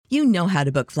You know how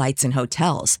to book flights and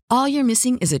hotels. All you're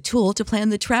missing is a tool to plan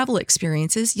the travel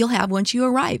experiences you'll have once you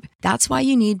arrive. That's why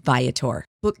you need Viator.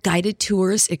 Book guided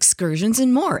tours, excursions,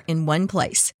 and more in one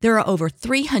place. There are over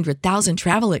 300,000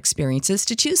 travel experiences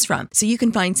to choose from, so you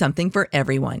can find something for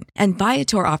everyone. And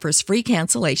Viator offers free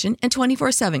cancellation and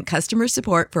 24/7 customer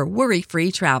support for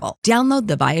worry-free travel. Download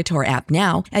the Viator app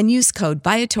now and use code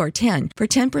Viator10 for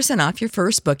 10% off your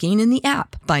first booking in the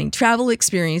app. Find travel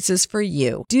experiences for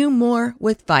you. Do more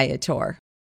with Viator.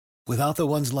 Without the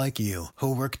ones like you,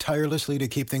 who work tirelessly to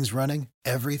keep things running,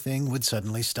 everything would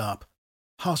suddenly stop.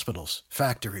 Hospitals,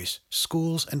 factories,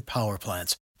 schools, and power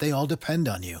plants, they all depend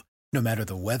on you. No matter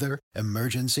the weather,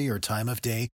 emergency, or time of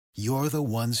day, you're the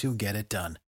ones who get it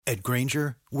done. At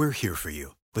Grainger, we're here for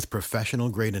you with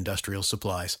professional-grade industrial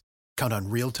supplies. Count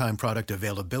on real-time product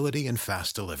availability and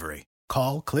fast delivery.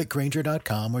 Call, click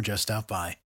Grainger.com, or just stop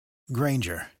by.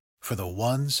 Grainger, for the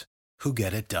ones who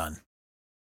get it done.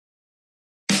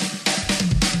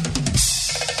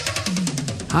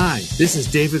 Hi, this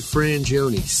is David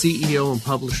Frangioni, CEO and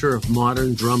publisher of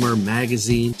Modern Drummer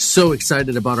Magazine. So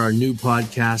excited about our new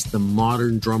podcast, the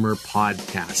Modern Drummer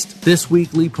Podcast. This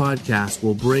weekly podcast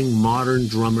will bring Modern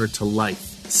Drummer to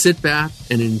life. Sit back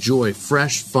and enjoy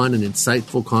fresh, fun, and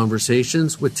insightful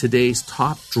conversations with today's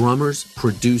top drummers,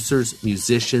 producers,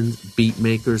 musicians, beat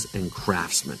makers, and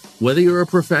craftsmen. Whether you're a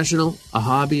professional, a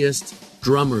hobbyist,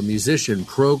 drummer, musician,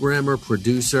 programmer,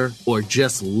 producer, or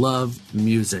just love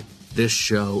music, this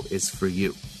show is for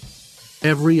you.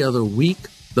 Every other week,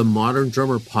 the Modern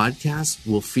Drummer Podcast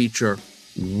will feature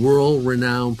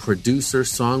world-renowned producer,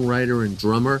 songwriter, and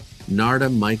drummer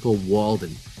Narda Michael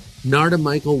Walden. Narda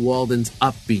Michael Walden's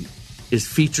Upbeat is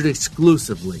featured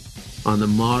exclusively on the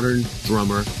Modern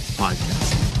Drummer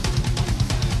Podcast.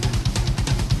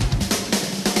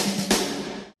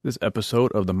 This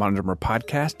episode of the Modern Drummer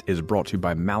Podcast is brought to you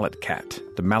by Mallet Cat.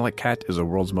 The Mallet Cat is the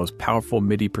world's most powerful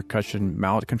MIDI percussion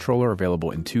mallet controller, available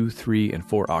in 2, 3, and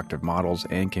 4 octave models,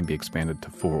 and can be expanded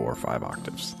to 4 or 5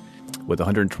 octaves. With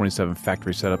 127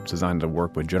 factory setups designed to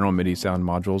work with general MIDI sound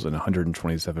modules and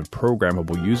 127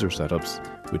 programmable user setups,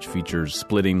 which features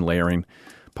splitting, layering,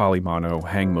 polymono,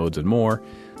 hang modes, and more,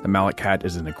 the Mallet Cat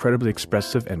is an incredibly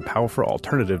expressive and powerful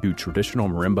alternative to traditional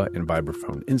marimba and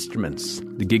vibraphone instruments.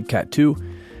 The Gig Cat 2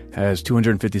 has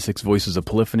 256 voices of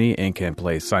polyphony and can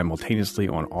play simultaneously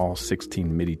on all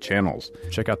 16 MIDI channels.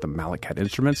 Check out the Mallet Cat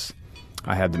instruments.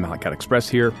 I have the Mallet Cat Express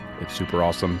here. It's super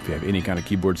awesome. If you have any kind of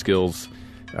keyboard skills,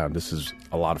 this is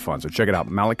a lot of fun. So check it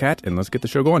out, Mallet Cat, and let's get the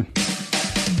show going.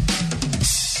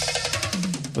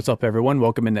 What's up, everyone?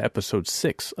 Welcome into episode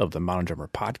 6 of the Modern Drummer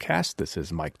Podcast. This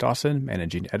is Mike Dawson,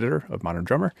 managing editor of Modern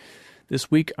Drummer. This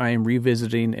week, I am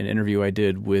revisiting an interview I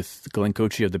did with Glenn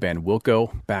Kotche of the band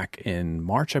Wilco back in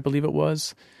March, I believe it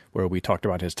was, where we talked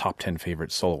about his top 10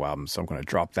 favorite solo albums. So I'm going to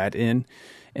drop that in.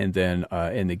 And then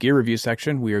in the gear review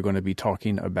section, we are going to be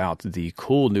talking about the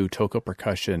cool new Toka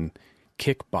Percussion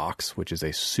Kickboxx, which is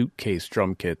a Suitcase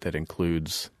drum kit that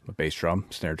includes a bass drum,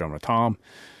 snare drum, and a tom.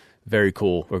 Very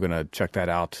cool. We're going to check that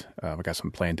out. I got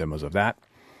some playing demos of that.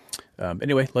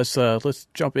 Anyway, let's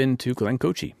jump into Glenn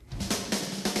Kotche.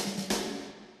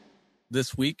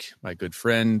 This week, my good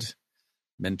friend,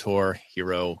 mentor,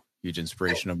 hero, huge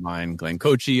inspiration of mine, Glenn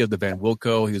Kotche of the band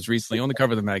Wilco. He was recently on the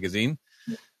cover of the magazine,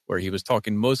 where he was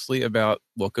talking mostly about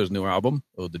Wilco's new album,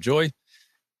 Ode to Joy.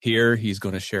 Here, he's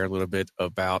going to share a little bit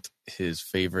about his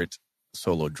favorite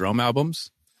solo drum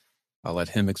albums. I'll let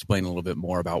him explain a little bit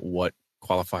more about what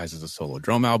qualifies as a solo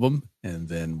drum album, and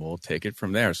then we'll take it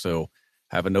from there. So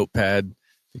have a notepad,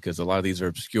 because a lot of these are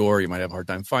obscure. You might have a hard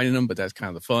time finding them, but that's kind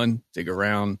of the fun. Dig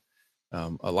around.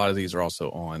 A lot of these are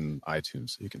also on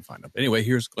iTunes, so you can find them. Anyway,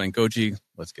 here's Glenn Kotche.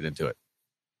 Let's get into it.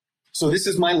 So this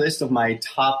is my list of my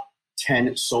top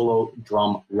 10 solo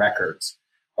drum records.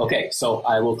 Okay, so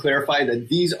I will clarify that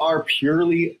these are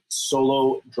purely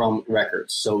solo drum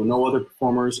records. So no other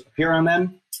performers appear on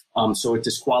them. So it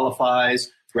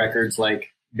disqualifies records like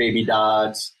Baby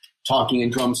Dodd's Talking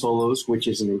and Drum Solos, which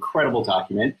is an incredible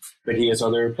document, but he has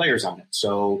other players on it.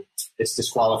 So it's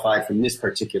disqualified from this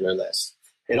particular list.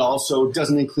 It also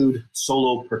doesn't include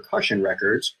solo percussion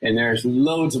records, and there's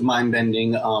loads of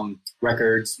mind-bending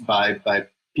records by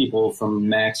people from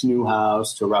Max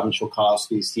Newhouse to Robin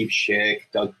Chilkowski, Steve Schick,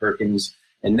 Doug Perkins,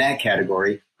 in that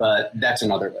category, but that's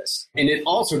another list. And it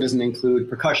also doesn't include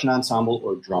percussion ensemble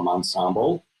or drum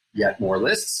ensemble, yet more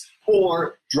lists,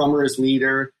 or drummer as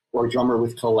leader or drummer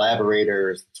with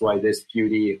collaborators. That's why this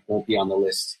beauty won't be on the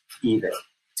list either.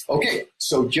 Okay,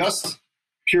 so just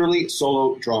purely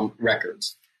solo drum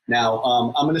records. Now,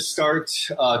 I'm going to start,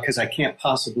 because I can't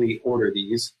possibly order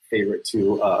these favorite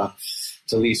to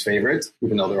least favorite,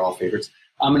 even though they're all favorites.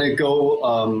 I'm going to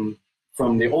go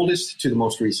from the oldest to the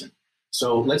most recent.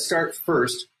 So let's start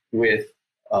first with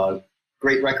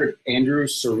great record, Andrew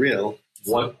Cyrille,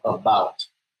 What About?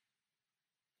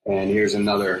 And here's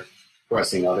another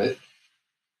pressing of it.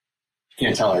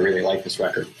 Can't tell I really like this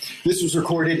record. This was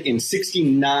recorded in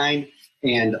 69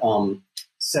 and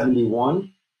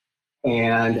 71.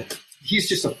 And he's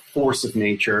just a force of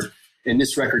nature. And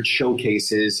this record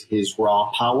showcases his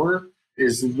raw power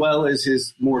as well as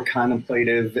his more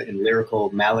contemplative and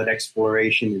lyrical mallet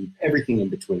exploration and everything in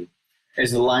between.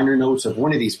 As the liner notes of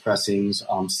one of these pressings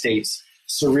states,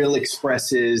 Cyrille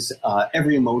expresses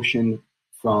every emotion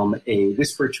from a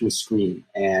whisper to a scream,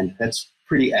 and that's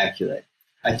pretty accurate.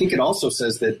 I think it also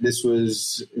says that this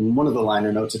was, in one of the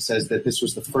liner notes, it says that this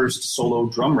was the first solo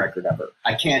drum record ever.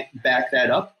 I can't back that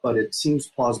up, but it seems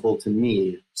plausible to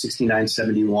me. 69,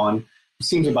 71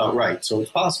 seems about right, so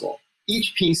it's possible.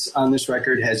 Each piece on this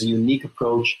record has a unique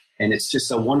approach, and it's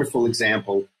just a wonderful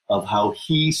example of how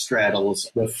he straddles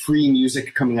the free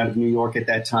music coming out of New York at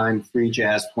that time, free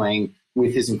jazz playing,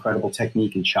 with his incredible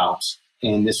technique and chops.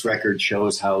 And this record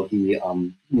shows how he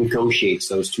negotiates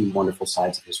those two wonderful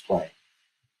sides of his play.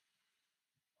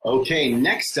 Okay,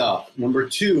 next up, number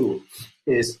 2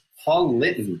 is Paul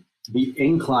Litton, The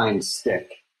Inclined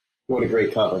Stick. What a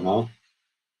great cover, huh?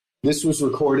 This was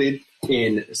recorded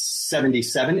in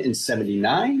 77 and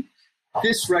 79.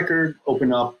 This record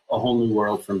opened up a whole new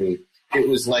world for me. It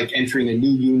was like entering a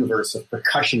new universe of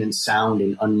percussion and sound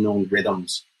and unknown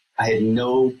rhythms. I had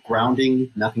no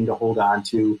grounding, nothing to hold on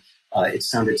to. It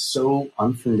sounded so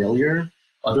unfamiliar,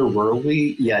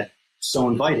 otherworldly, yet so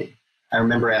inviting. I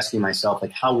remember asking myself,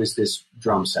 like, how is this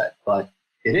drum set? But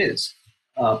it is.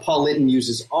 Paul Litton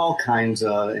uses all kinds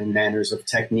and manners of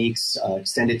techniques,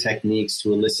 extended techniques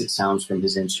to elicit sounds from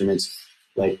his instruments,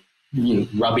 like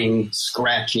rubbing,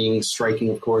 scratching, striking,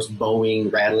 of course, bowing,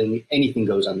 rattling, anything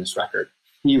goes on this record.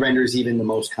 He renders even the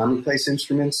most commonplace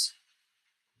instruments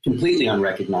completely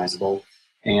unrecognizable.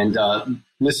 And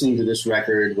listening to this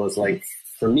record was like,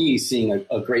 for me, seeing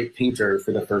a great painter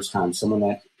for the first time, someone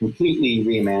that completely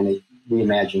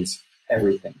reimagines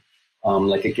everything.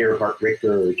 Like a Gerhard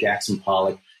Richter or Jackson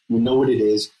Pollock. You know what it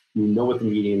is, you know what the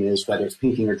medium is, whether it's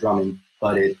painting or drumming,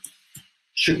 but it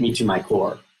shook me to my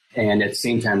core. And at the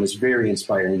same time was very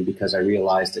inspiring because I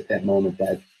realized at that moment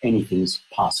that anything's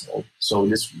possible. So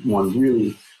this one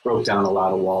really broke down a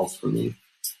lot of walls for me.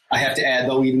 I have to add,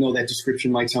 though, even though that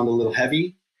description might sound a little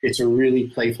heavy, it's a really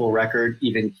playful record,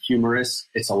 even humorous.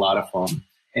 It's a lot of fun.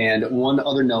 And one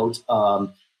other note,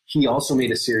 he also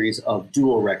made a series of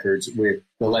duo records with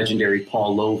the legendary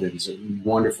Paul Lovins, a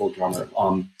wonderful drummer.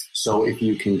 So if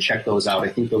you can check those out, I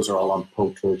think those are all on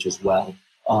Pro Torch as well.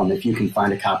 If you can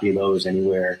find a copy of those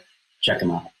anywhere, check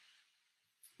them out.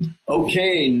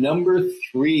 Okay, number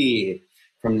 3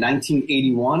 from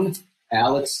 1981,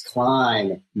 Alex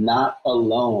Klein, Not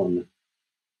Alone.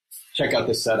 Check out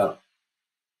this setup.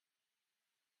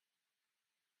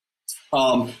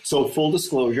 So full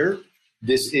disclosure,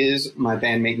 this is my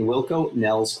bandmate in Wilco,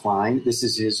 Nels Klein. This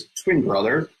is his twin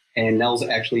brother, and Nels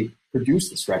actually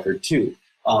produced this record too.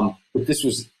 But this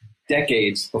was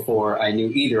decades before I knew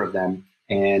either of them.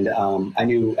 And I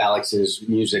knew Alex's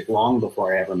music long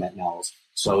before I ever met Nels.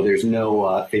 So there's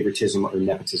no favoritism or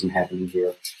nepotism happening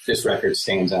here. This record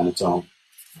stands on its own.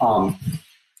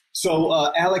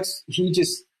 So Alex, he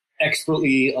just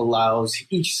expertly allows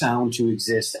each sound to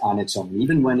exist on its own,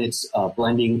 even when it's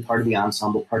blending part of the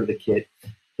ensemble, part of the kit.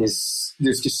 There's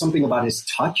just something about his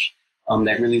touch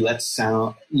that really lets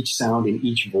each sound and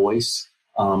each voice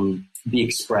be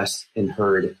expressed and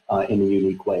heard in a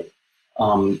unique way.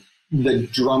 The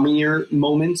drummier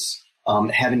moments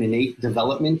have an innate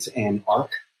development and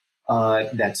arc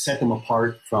that set them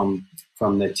apart from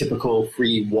the typical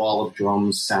free wall of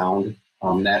drums sound,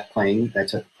 that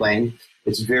type of playing.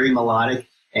 It's very melodic,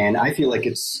 and I feel like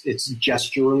it's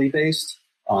gesturally based.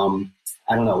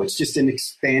 I don't know. It's just an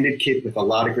expanded kit with a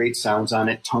lot of great sounds on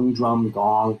it. Tongue drum,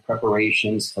 gong,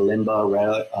 preparations,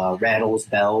 kalimba, rattles,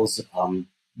 bells,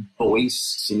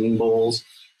 voice, singing bowls.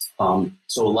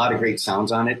 So a lot of great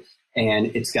sounds on it. And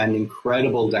it's got an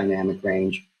incredible dynamic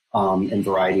range and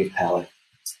variety of palette.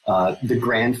 The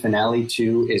grand finale,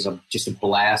 too, is just a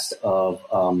blast of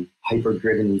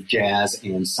hyper-driven jazz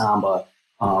and samba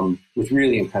with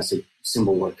really impressive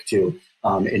cymbal work, too.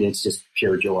 And it's just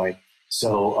pure joy.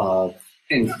 So,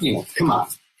 and, come on.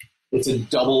 It's a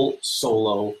double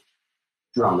solo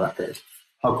drum record.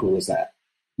 How cool is that?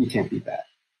 You can't beat that.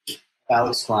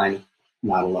 Alex Klein,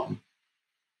 Not Alone.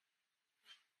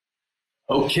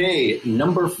 Okay,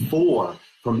 number 4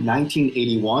 from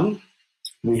 1981,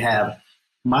 we have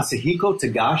Masahiko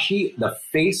Tagashi, The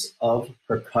Face of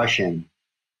Percussion.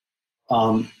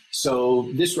 So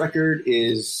this record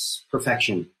is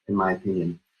perfection, in my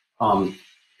opinion.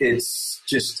 It's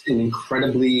just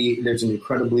there's an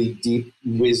incredibly deep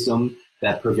wisdom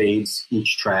that pervades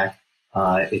each track.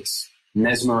 It's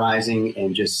mesmerizing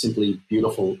and just simply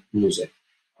beautiful music.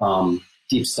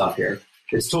 Deep stuff here.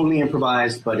 It's totally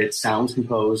improvised, but it sounds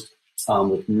composed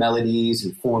with melodies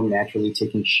and form naturally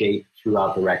taking shape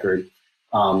throughout the record.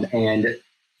 And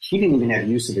he didn't even have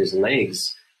use of his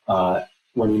legs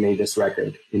when he made this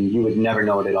record, and you would never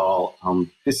know it at all.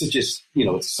 This is just,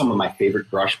 it's some of my favorite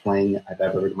brush playing I've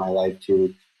ever heard in my life,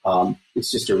 too.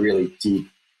 It's just a really deep,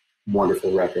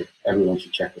 wonderful record. Everyone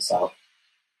should check this out.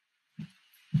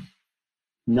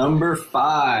 Number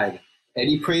 5,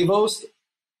 Eddie Prevost,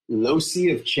 Low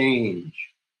Sea of Change.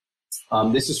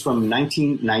 This is from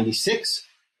 1996,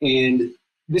 and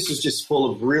this is just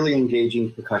full of really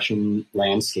engaging percussion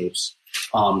landscapes.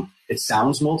 It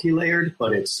sounds multi-layered,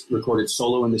 but it's recorded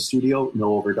solo in the studio,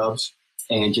 no overdubs,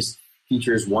 and just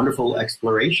features wonderful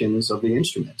explorations of the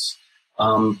instruments.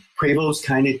 Prevost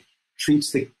kind of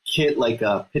treats the kit like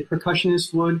a pit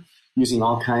percussionist would, using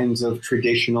all kinds of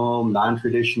traditional,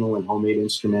 non-traditional, and homemade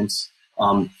instruments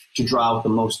to draw out the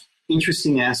most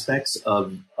interesting aspects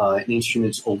of an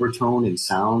instrument's overtone and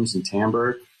sounds and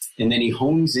timbre, and then he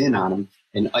hones in on them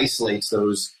and isolates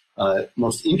those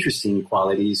most interesting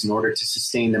qualities in order to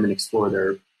sustain them and explore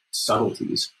their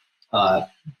subtleties.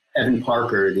 Evan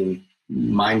Parker, the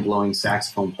mind-blowing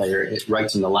saxophone player, it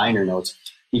writes in the liner notes,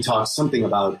 he talks something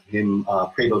about him,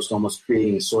 Prevost, almost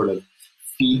creating a sort of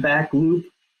feedback loop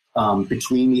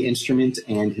between the instrument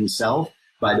and himself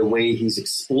by the way he's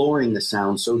exploring the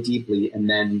sound so deeply and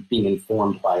then being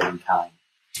informed by it in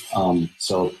time.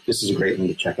 So this is a great one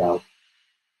to check out.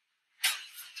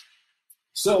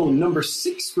 So number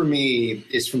 6 for me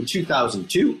is from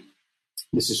 2002.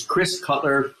 This is Chris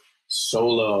Cutler,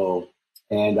 Solo.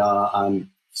 And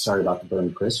I'm sorry about the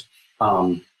burn, Chris.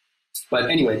 But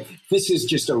anyway, this is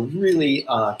just a really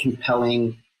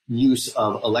compelling use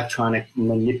of electronic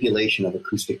manipulation of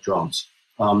acoustic drums.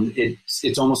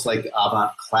 It's almost like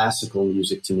avant classical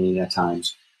music to me at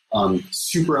times.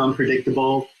 Super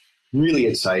unpredictable, really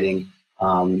exciting,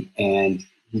 and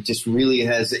it just really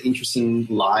has interesting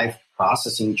live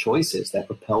processing choices that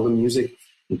propel the music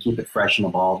and keep it fresh and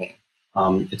evolving.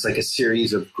 It's like a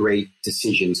series of great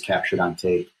decisions captured on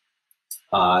tape.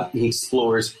 He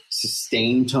explores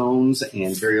sustained tones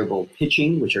and variable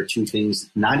pitching, which are two things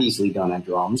not easily done on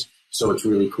drums. So it's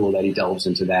really cool that he delves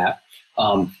into that.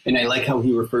 And I like how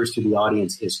he refers to the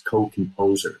audience as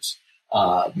co-composers,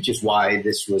 which is why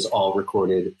this was all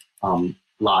recorded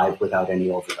live without any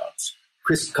overdubs.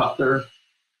 Chris Cutler,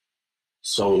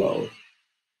 Solo.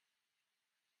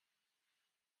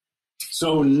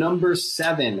 So number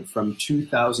 7 from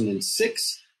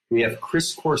 2006, we have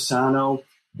Chris Corsano,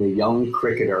 The Young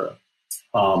Cricketer.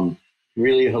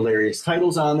 Really hilarious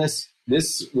titles on this.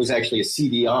 This was actually a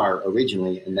CDR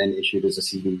originally and then issued as a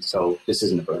CD, so this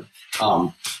isn't a burn.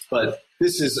 But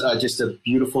this is just a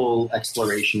beautiful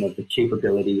exploration of the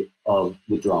capability of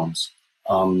the drums.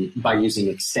 By using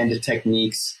extended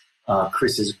techniques,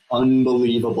 Chris's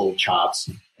unbelievable chops,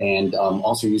 and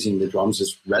also using the drums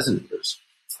as resonators.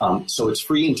 So it's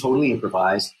free and totally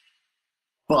improvised.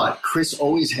 But Chris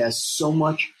always has so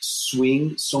much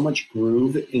swing, so much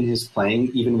groove in his playing,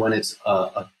 even when it's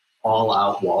a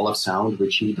all-out wall of sound,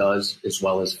 which he does as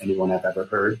well as anyone I've ever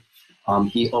heard.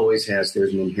 He always has,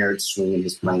 there's an inherent swing in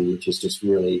his playing, which is just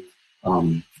really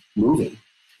moving.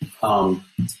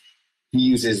 He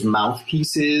uses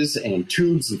mouthpieces and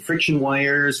tubes and friction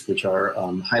wires, which are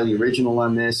highly original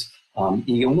on this.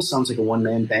 He almost sounds like a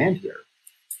one-man band here.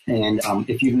 And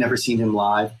if you've never seen him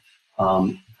live,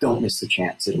 don't miss the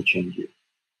chance. It'll change you.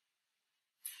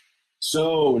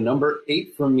 So number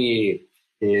 8 for me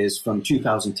is from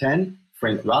 2010,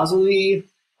 Frank Rosalie,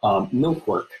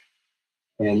 Milkwork.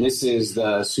 And this is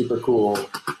the super cool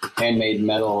handmade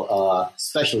metal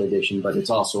special edition, but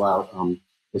it's also out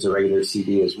as a regular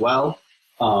CD as well.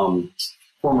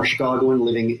 Former Chicagoan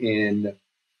living in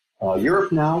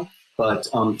Europe now, but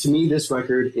to me this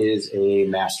record is a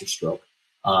masterstroke.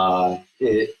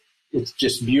 It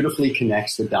just beautifully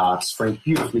connects the dots. Frank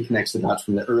beautifully connects the dots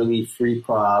from the early free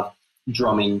prog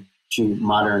drumming to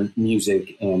modern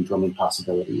music and drumming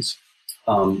possibilities.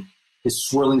 His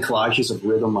swirling collages of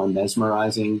rhythm are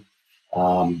mesmerizing.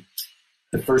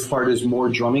 The first part is more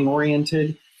drumming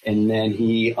oriented, and then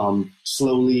he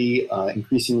slowly,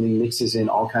 increasingly mixes in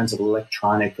all kinds of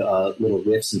electronic little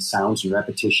riffs and sounds and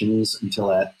repetitions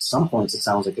until at some points it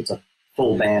sounds like it's a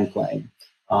full band playing.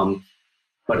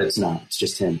 But it's not. It's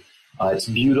just him. It's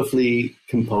beautifully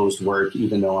composed work,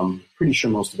 even though I'm pretty sure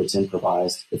most of it's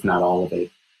improvised, if not all of it.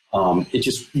 It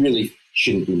just really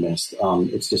shouldn't be missed.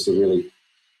 It's just a really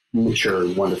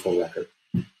mature, wonderful record.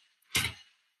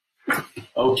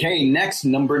 Okay, next,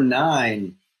 number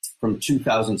 9 from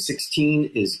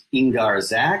 2016 is Ingar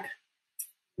Zak,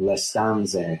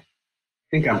 Lestanze. I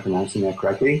think I'm pronouncing that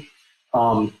correctly.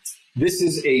 This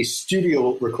is a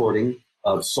studio recording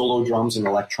of solo drums and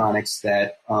electronics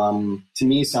that, to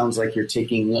me, sounds like you're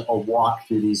taking a walk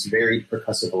through these very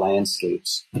percussive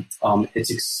landscapes. It's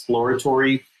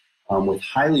exploratory with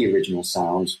highly original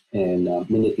sounds and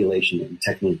manipulation and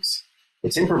techniques.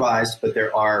 It's improvised, but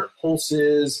there are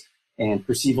pulses and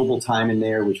perceivable time in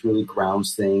there, which really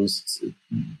grounds things. It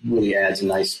really adds a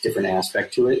nice different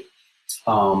aspect to it.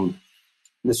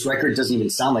 This record doesn't even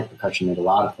sound like percussion at a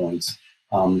lot of points.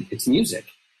 It's music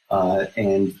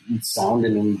and sound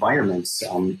and environments.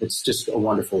 It's just a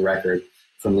wonderful record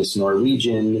from this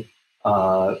Norwegian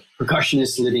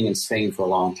percussionist living in Spain for a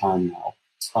long time now.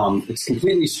 It's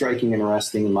completely striking and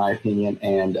arresting, in my opinion,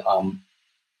 and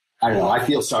I don't know, I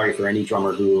feel sorry for any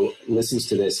drummer who listens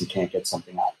to this and can't get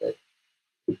something out of it.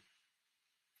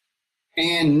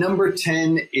 And number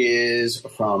 10 is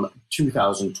from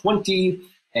 2020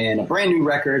 and a brand new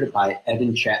record by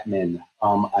Evan Chapman.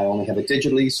 I only have it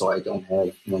digitally, so I don't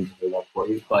have one to hold up for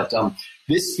you. But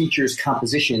this features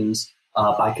compositions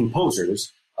by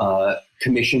composers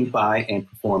commissioned by and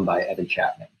performed by Evan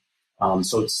Chapman.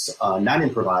 So it's not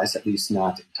improvised, at least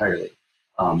not entirely.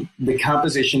 The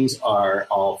compositions are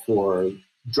all for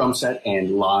drum set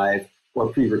and live or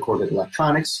pre-recorded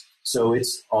electronics, so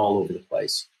it's all over the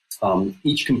place.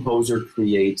 Each composer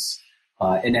creates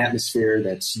an atmosphere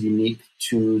that's unique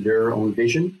to their own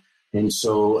vision, and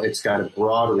so it's got a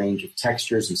broad range of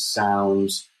textures and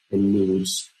sounds and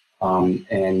moods, and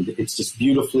it's just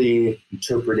beautifully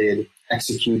interpreted,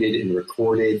 executed, and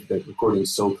recorded. The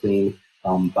recording's so clean.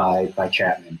 By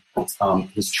Chapman.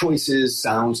 His choices,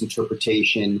 sounds,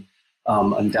 interpretation,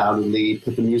 undoubtedly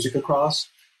put the music across.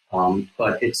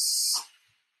 But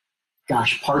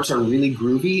parts are really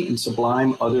groovy and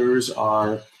sublime. Others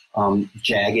are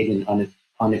jagged and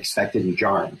unexpected and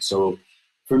jarring. So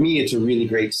for me, it's a really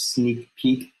great sneak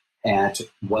peek at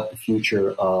what the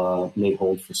future may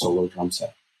hold for solo drum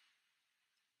set.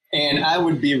 And I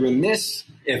would be remiss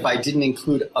if I didn't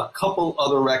include a couple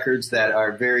other records that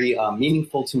are very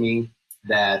meaningful to me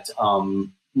that,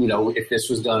 if this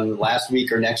was done last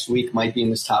week or next week, might be in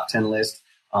this top 10 list.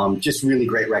 Just really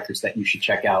great records that you should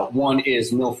check out. One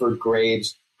is Milford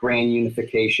Graves' Grand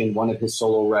Unification, one of his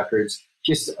solo records.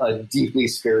 Just a deeply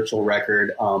spiritual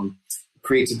record.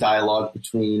 Creates a dialogue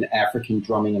between African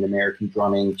drumming and American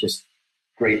drumming. Just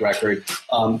great record.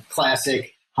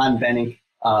 Classic Han Benink.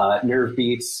 Nerve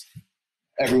Beats,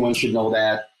 everyone should know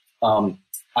that.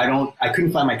 I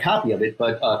couldn't find my copy of it,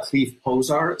 but Cleve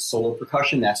Posar, solo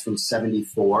percussion, that's from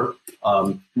 74.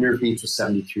 Nerve Beats was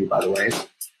 73, by the way.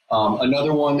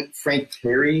 Another one, Frank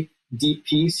Perry, Deep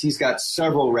Peace. He's got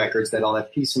several records that all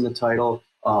have peace in the title,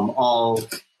 all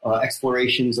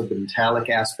explorations of the metallic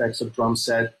aspects of drum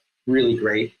set. Really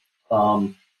great.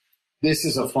 This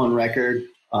is a fun record.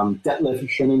 Detlef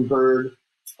Schoenberg.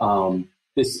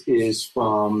 This is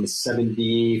from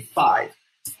 75.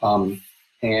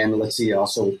 And let's see,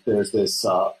 also there's this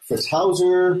Fritz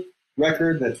Hauser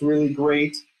record that's really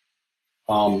great.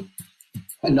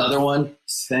 Another one,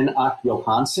 Sven Ak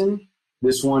Johansson.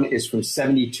 This one is from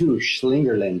 72,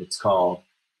 Schlingerland it's called.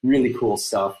 Really cool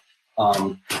stuff.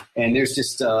 And there's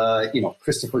just,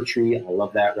 Christopher Tree. I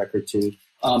love that record too.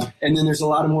 And then there's a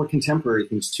lot of more contemporary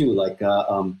things too, like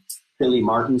Billy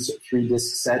Martin's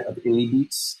 3-disc set of Illy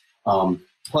Beats.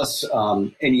 Plus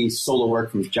any solo work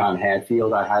from John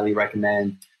Hadfield, I highly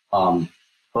recommend.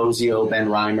 Bozio, Ben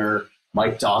Reimer,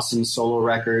 Mike Dawson's solo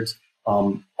records,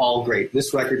 all great.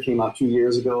 This record came out 2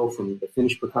 years ago from the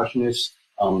Finnish percussionist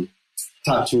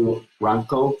Tatu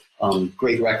Ranko.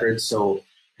 Great records. So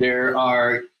there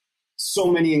are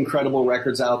so many incredible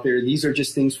records out there. These are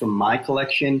just things from my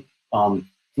collection.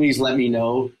 Please let me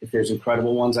know if there's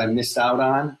incredible ones I missed out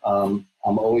on.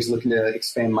 I'm always looking to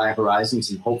expand my horizons,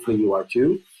 and hopefully you are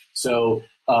too. So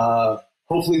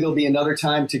hopefully there'll be another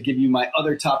time to give you my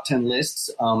other top 10 lists.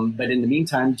 But in the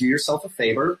meantime, do yourself a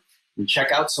favor and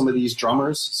check out some of these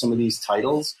drummers, some of these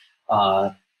titles.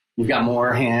 You've got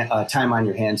more time on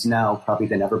your hands now probably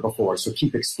than ever before. So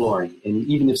keep exploring. And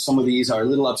even if some of these are a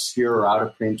little obscure or out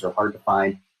of print or hard to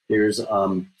find, there's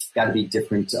got to be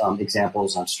different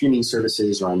examples on streaming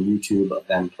services or on YouTube of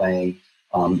them playing.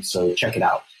 So check it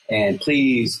out. And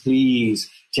please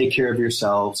take care of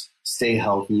yourselves, stay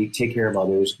healthy, take care of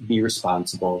others, be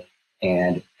responsible,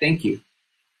 and thank you.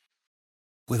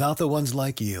 Without the ones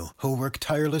like you, who work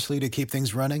tirelessly to keep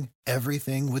things running,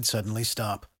 everything would suddenly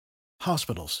stop.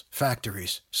 Hospitals,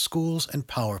 factories, schools, and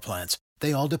power plants,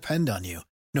 they all depend on you.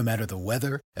 No matter the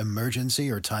weather,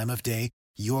 emergency, or time of day,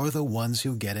 you're the ones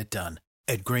who get it done.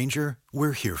 At Grainger,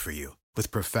 we're here for you with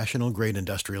professional-grade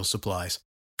industrial supplies.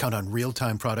 Count on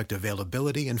real-time product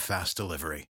availability and fast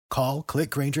delivery. Call,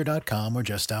 clickgrainger.com, or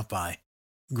just stop by.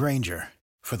 Grainger,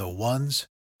 for the ones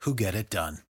who get it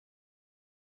done.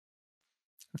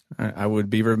 I would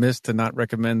be remiss to not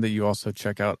recommend that you also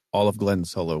check out all of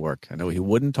Glenn's solo work. I know he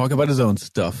wouldn't talk about his own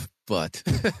stuff, but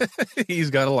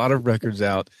he's got a lot of records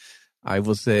out. I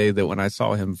will say that when I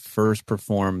saw him first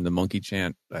perform the Monkey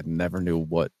Chant, I never knew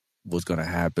what was going to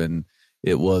happen.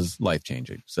 It was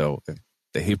life-changing. So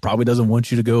he probably doesn't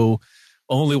want you to go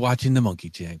only watching the Monkey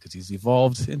Chant because he's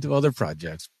evolved into other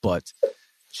projects, but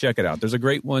check it out. There's a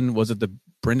great one. Was it the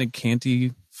Brendan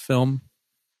Canty film?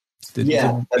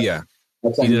 Yeah.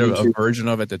 He did a version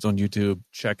of it that's on YouTube.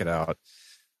 Check it out.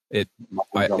 It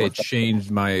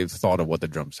changed my thought of what the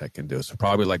drum set can do. So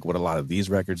probably like what a lot of these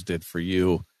records did for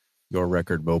you, your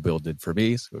record Mobile did for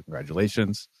me. So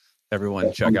congratulations,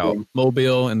 everyone. Check out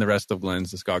Mobile and the rest of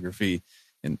Glenn's discography.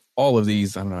 And all of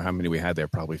these, I don't know how many we had there,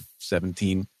 probably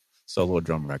 17 solo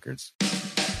drum records. I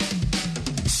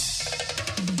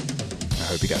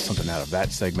hope you got something out of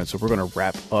that segment. So we're going to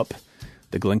wrap up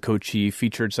the Glenn Kotche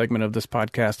featured segment of this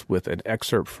podcast with an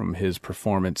excerpt from his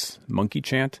performance, Monkey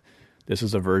Chant. This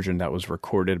is a version that was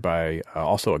recorded by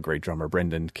also a great drummer,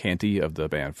 Brendan Canty of the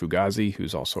band Fugazi,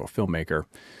 who's also a filmmaker.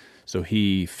 So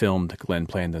he filmed Glenn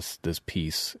playing this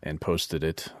piece and posted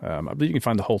it. I believe you can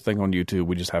find the whole thing on YouTube.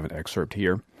 We just have an excerpt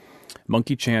here.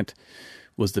 Monkey Chant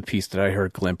was the piece that I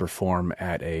heard Glenn perform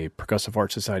at a Percussive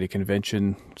Art Society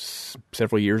convention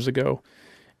several years ago.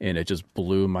 And it just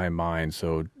blew my mind.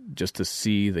 So just to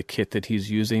see the kit that he's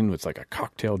using, it's like a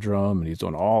cocktail drum, and he's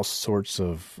doing all sorts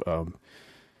of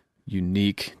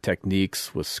unique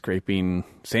techniques with scraping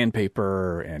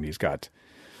sandpaper, and he's got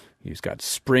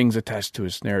springs attached to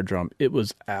his snare drum. It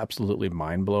was absolutely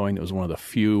mind-blowing. It was one of the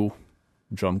few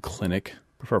drum clinic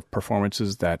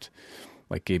performances that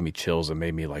like gave me chills and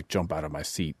made me like jump out of my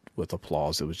seat with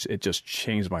applause. It just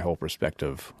changed my whole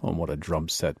perspective on what a drum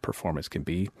set performance can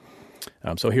be.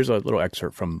 So here's a little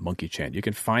excerpt from Monkey Chant. You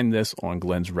can find this on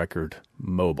Glenn's record,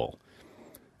 Mobile.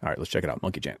 All right, let's check it out.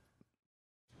 Monkey Chant.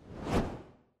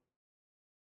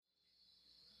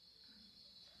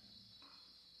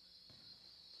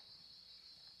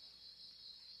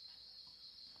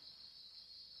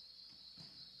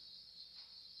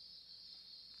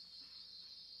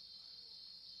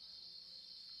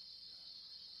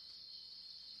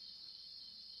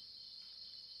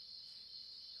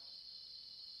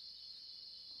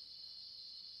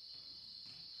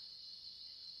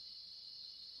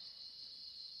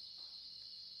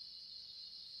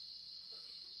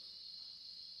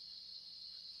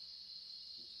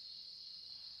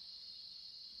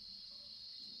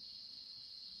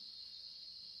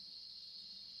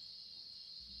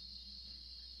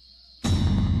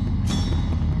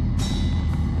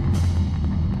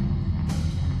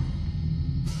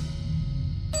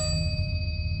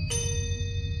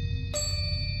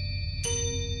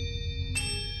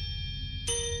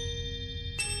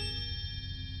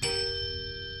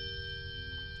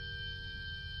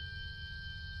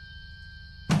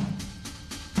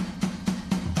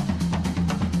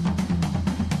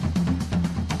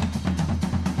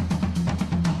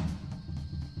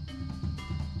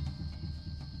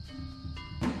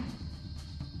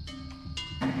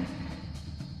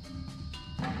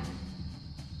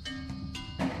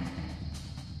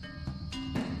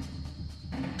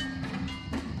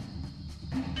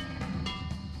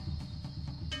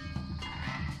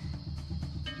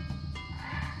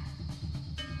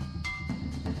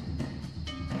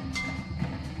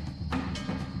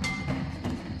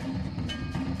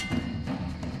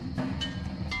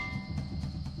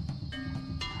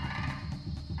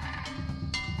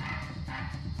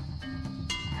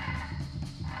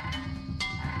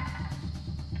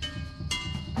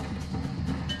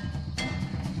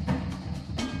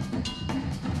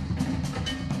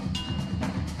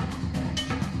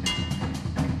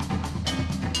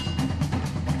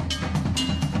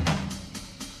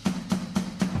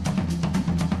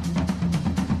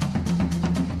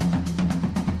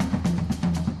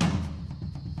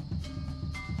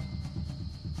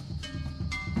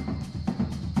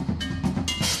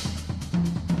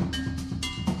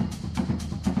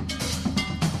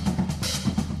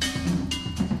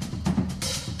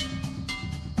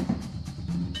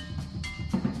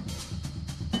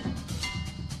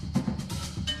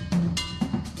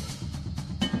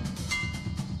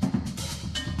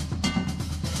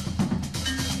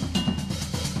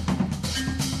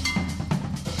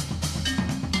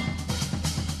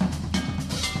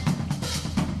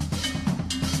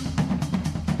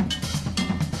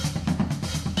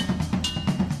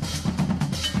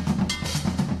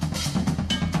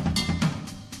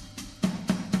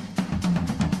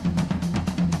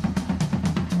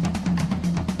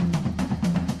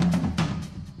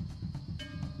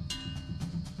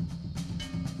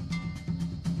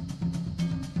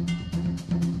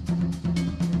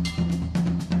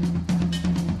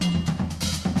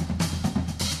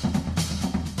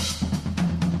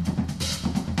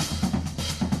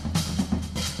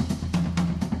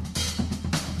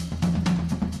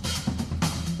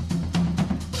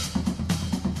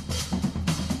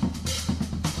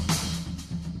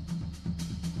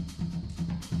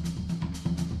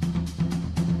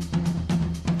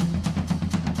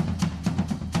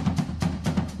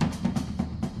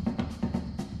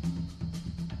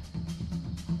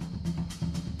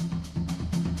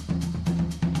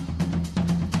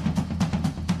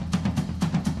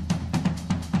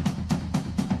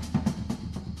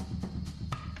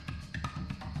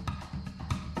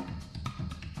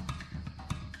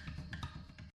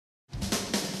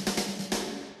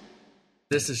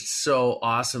 This is so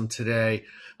awesome today.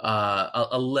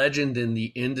 A legend in the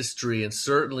industry and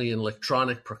certainly in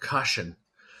electronic percussion.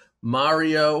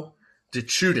 Mario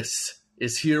DeCiutiss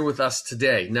is here with us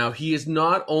today. Now, he is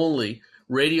not only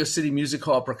Radio City Music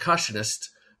Hall percussionist,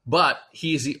 but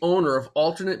he is the owner of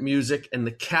Alternate Music and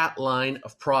the Cat line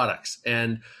of products.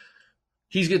 And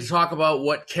he's going to talk about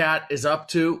what Cat is up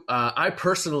to. I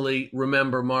personally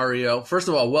remember Mario. First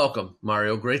of all, welcome,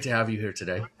 Mario. Great to have you here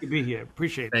today. Great to be here.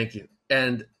 Appreciate it. Thank you.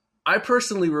 And I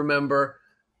personally remember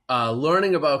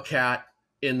learning about Cat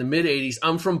in the mid-'80s.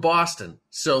 I'm from Boston,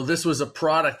 so this was a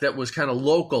product that was kind of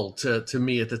local to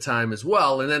me at the time as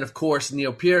well. And then, of course,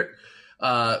 Neil Peart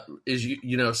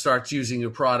starts using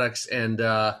your products, and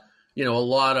a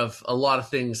lot of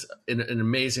things in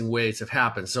amazing ways have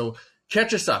happened. So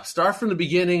catch us up. Start from the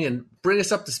beginning and bring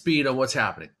us up to speed on what's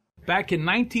happening. Back in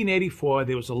 1984,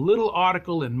 there was a little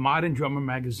article in Modern Drummer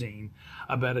magazine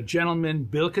about a gentleman,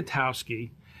 Bill Kotche,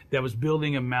 that was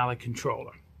building a mallet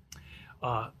controller.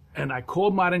 And I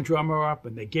called Modern Drummer up,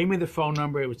 and they gave me the phone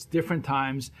number. It was different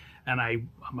times. And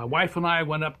my wife and I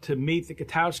went up to meet the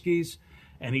Kotches,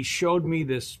 and he showed me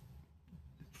this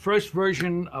first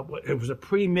version of it was a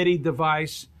pre-MIDI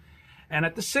device. And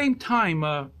at the same time,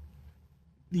 the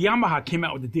Yamaha came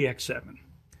out with the DX7.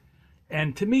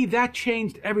 And to me, that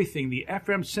changed everything. The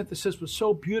FM synthesis was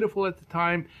so beautiful at the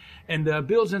time, and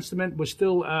Bill's instrument was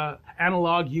still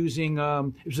analog, using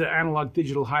it was an analog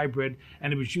digital hybrid,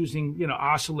 and it was using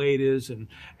oscillators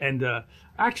and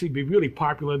actually be really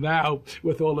popular now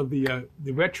with all of the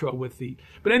retro with the.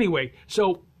 But anyway,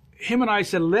 so him and I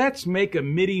said, let's make a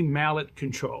MIDI mallet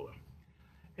controller.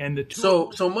 And the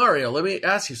two so Mario, let me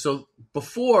ask you. So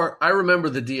before, I remember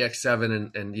the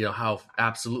DX7 and how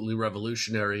absolutely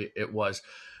revolutionary it was.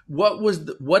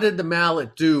 What did the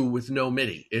mallet do with no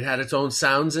MIDI? It had its own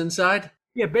sounds inside?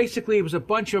 Yeah, basically it was a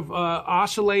bunch of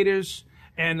oscillators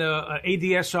and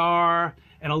ADSR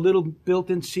and a little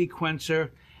built-in sequencer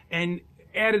and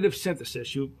additive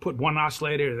synthesis. You put one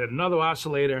oscillator, then another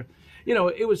oscillator.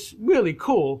 It was really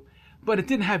cool, but it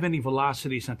didn't have any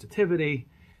velocity sensitivity.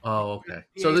 Oh, okay.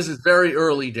 So this is very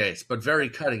early days, but very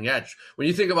cutting edge. When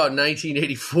you think about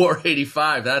 1984,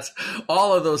 85, that's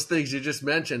all of those things you just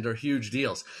mentioned are huge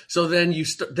deals. So then you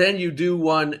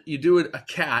do a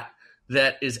Cat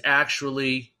that is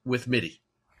actually with MIDI.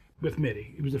 With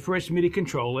MIDI. It was the first MIDI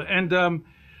controller. And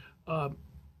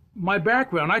my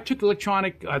background, I took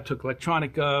electronic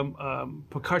electronic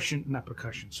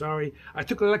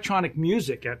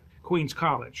music at Queens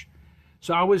College.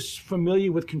 So I was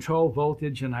familiar with control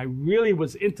voltage, and I really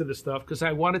was into the stuff because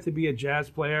I wanted to be a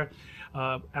jazz player,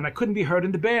 and I couldn't be heard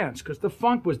in the bands because the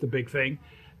funk was the big thing,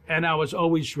 and I was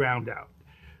always drowned out.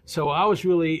 So I was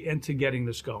really into getting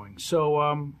this going.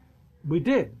 So we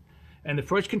did. And the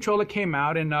first controller came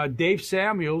out, and Dave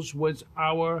Samuels was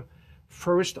our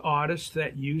first artist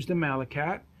that used a mallet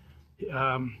cat.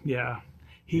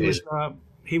 He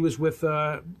was with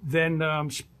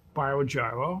then Spiral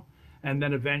Gyro. And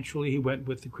then eventually he went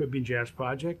with the Caribbean Jazz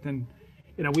Project, and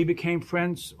we became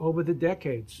friends over the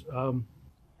decades.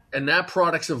 And that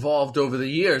product's evolved over the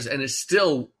years, and is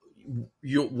still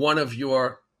one of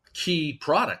your key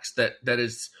products.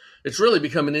 It's really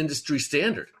become an industry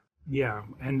standard. Yeah,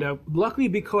 and luckily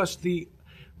because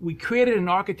we created an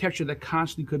architecture that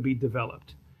constantly could be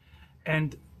developed,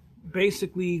 and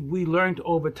basically we learned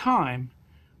over time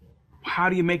how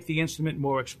do you make the instrument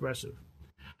more expressive.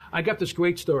 I got this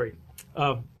great story.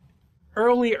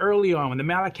 Early on, when the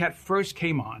mallet cat first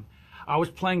came on, I was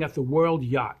playing at the World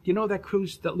Yacht. You know that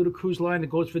little cruise line that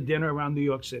goes for dinner around New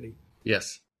York City?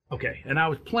 Yes. Okay, and I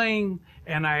was playing,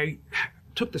 and I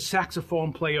took the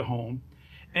saxophone player home,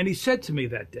 and he said to me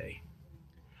that day,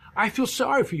 "I feel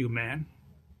sorry for you, man."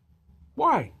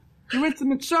 "Why? Your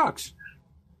instrument sucks."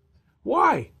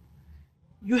 "Why?"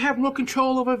 "You have no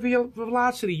control over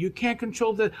velocity. You can't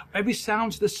control every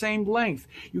sound's the same length.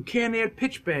 You can't add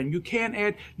pitch bend. You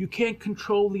can't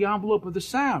control the envelope of the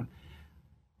sound."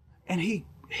 And he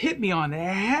hit me on the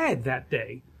head that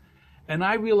day. And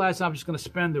I realized I was going to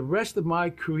spend the rest of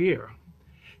my career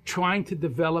trying to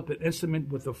develop an instrument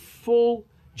with a full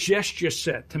gesture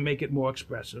set to make it more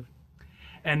expressive.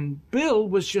 And Bill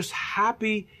was just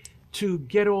happy to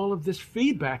get all of this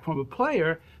feedback from a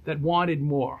player that wanted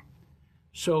more.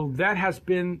 So that has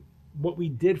been what we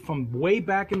did from way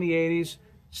back in the 80s,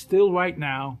 still right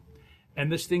now,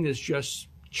 and this thing is just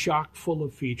chock full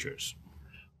of features.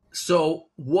 So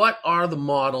what are the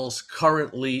models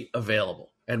currently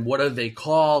available, and what are they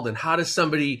called, and how does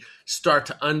somebody start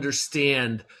to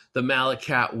understand the mallet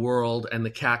cat world and the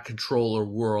cat controller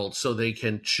world so they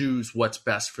can choose what's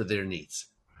best for their needs?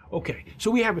 Okay, so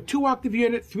we have a 2-octave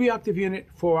unit, 3-octave unit,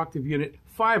 4-octave unit,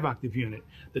 5-octave unit.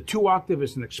 The 2-octave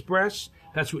is an express.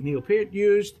 That's what Neil Peart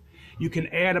used. You can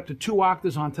add up to 2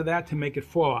 octaves onto that to make it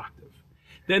 4-octave.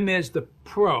 Then there's the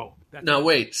Pro. Now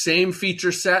wait, same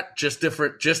feature set, just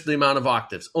different, just the amount of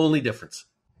octaves, only difference.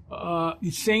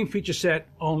 Same feature set,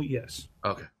 only, yes.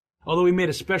 Okay. Although we made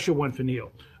a special one for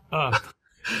Neil.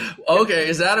 Okay,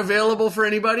 is that available for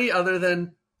anybody other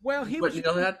than what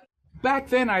Neil had? Back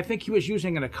then, I think he was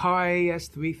using an Akai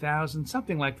S3000,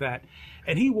 something like that.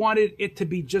 And he wanted it to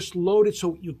be just loaded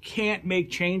so you can't make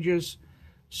changes.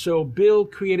 So Bill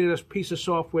created a piece of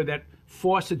software that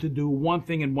forced it to do one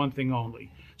thing and one thing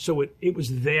only. So it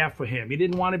was there for him. He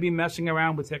didn't want to be messing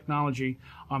around with technology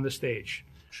on the stage.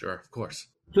 Sure, of course.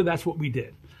 So that's what we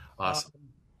did. Awesome.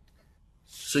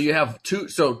 So you have 2,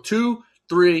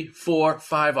 3, 4,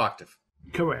 5 octave.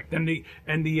 Correct. And the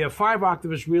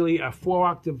 5-octave is really a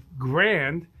 4-octave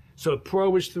grand. So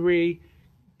Pro is 3,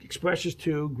 Express is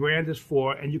 2, Grand is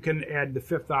 4, and you can add the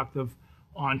 5th octave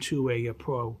onto a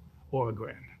Pro or a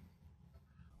Grand.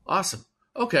 Awesome.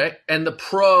 Okay. And the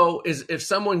Pro is, if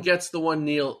someone gets the one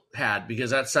Neil had, because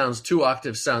that sounds 2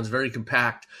 octaves, sounds very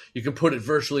compact, you can put it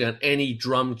virtually on any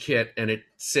drum kit and it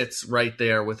sits right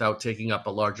there without taking up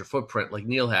a larger footprint like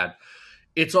Neil had.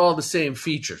 It's all the same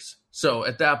features. So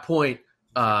at that point,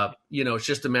 it's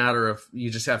just a matter of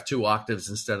you just have 2 octaves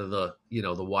instead of the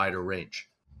wider range.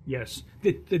 Yes.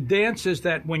 The dance is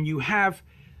that when you have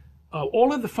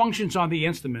all of the functions on the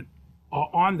instrument are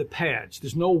on the pads.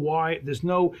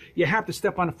 You have to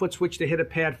step on a foot switch to hit a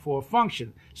pad for a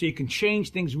function. So you can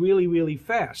change things really, really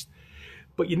fast.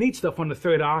 But you need stuff on the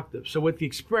 3rd octave. So with the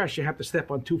Express, you have to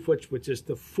step on 2 foot switches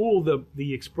to fool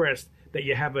the Express that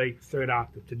you have a 3rd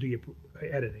octave to do your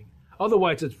editing.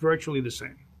 Otherwise, it's virtually the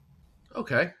same.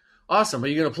 Okay. Awesome. Are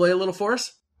you going to play a little for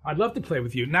us? I'd love to play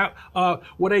with you. Now,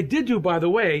 what I did do, by the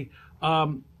way,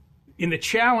 in the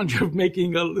challenge of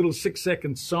making a little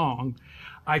 6-second song,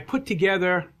 I put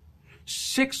together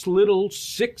 6 little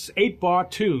 8-bar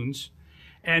tunes.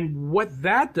 And what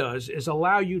that does is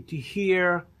allow you to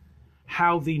hear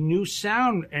how the new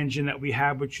sound engine that we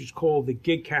have, which is called the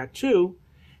GigCat 2,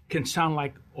 can sound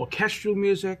like orchestral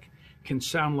music, can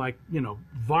sound like,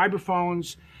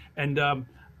 vibraphones. And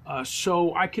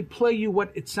so I could play you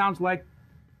what it sounds like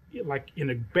in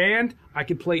a band. I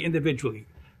could play individually.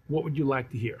 What would you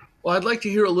like to hear? Well, I'd like to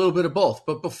hear a little bit of both.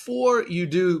 But before you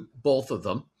do both of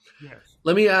them, yes,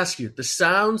 let me ask you, the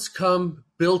sounds come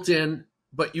built in,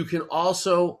 but you can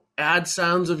also add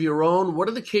sounds of your own. What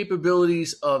are the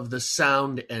capabilities of the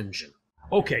sound engine?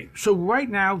 Okay, so right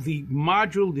now the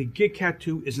module, the GigCat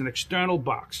 2, is an external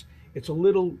box. It's a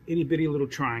little itty-bitty little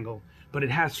triangle, but it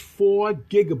has 4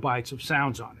 gigabytes of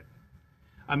sounds on it.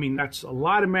 I mean, that's a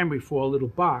lot of memory for a little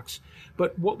box.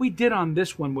 But what we did on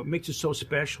this one, what makes it so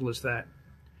special is that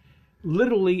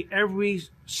literally every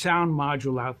sound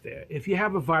module out there, if you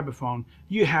have a vibraphone,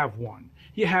 you have one.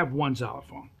 You have one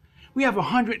xylophone. We have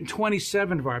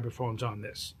 127 vibraphones on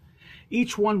this,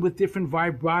 each one with different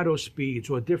vibrato speeds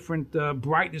or different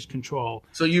brightness control.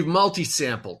 So you've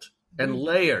multi-sampled and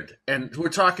layered, and we're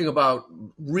talking about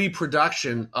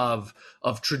reproduction of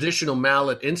traditional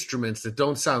mallet instruments that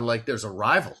don't sound like there's a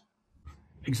rival.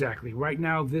 Exactly. Right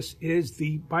now, this is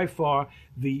by far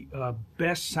the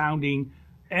best sounding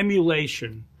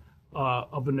emulation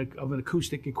of an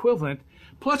acoustic equivalent.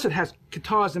 Plus, it has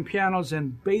guitars and pianos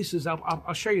and basses.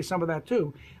 I'll show you some of that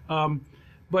too.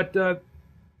 But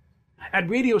at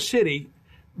Radio City,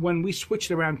 when we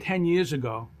switched around 10 years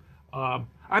ago,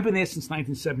 I've been there since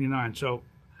 1979, so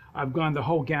I've gone the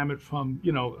whole gamut from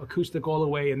acoustic all the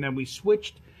way, and then we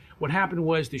switched. What happened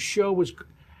was the show was.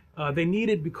 They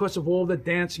needed, because of all the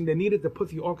dancing, they needed to put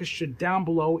the orchestra down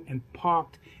below and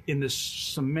parked in this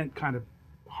cement kind of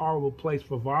horrible place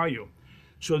for volume.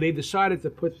 So they decided to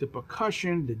put the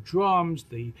percussion, the drums,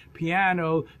 the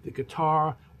piano, the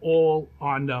guitar, all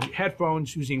on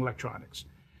headphones using electronics.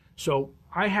 So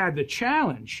I had the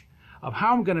challenge of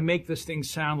how I'm going to make this thing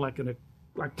sound like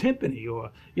timpani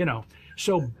or,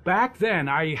 So back then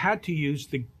I had to use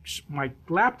my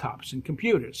laptops and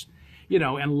computers.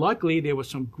 And luckily there were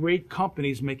some great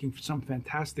companies making some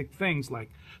fantastic things like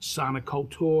Sonic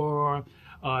Culture.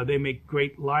 They make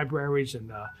great libraries,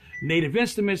 and Native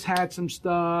Instruments had some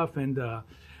stuff, and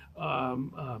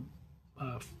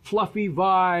Fluffy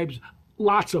Vibes,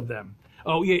 lots of them.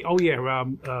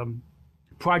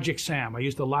 Project Sam. I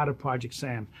used a lot of Project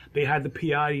Sam. They had the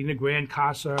Piatti and the Grand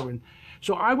Casa, and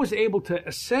so I was able to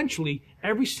essentially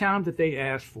every sound that they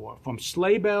asked for, from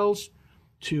sleigh bells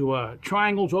to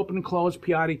triangles, open and close,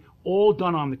 Piatti, all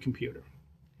done on the computer.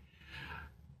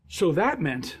 So that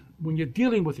meant when you're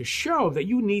dealing with a show that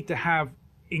you need to have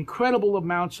incredible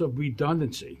amounts of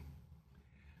redundancy.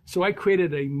 So I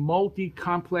created a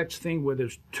multi-complex thing where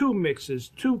there's 2 mixers,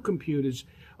 2 computers,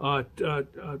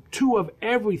 2 of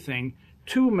everything,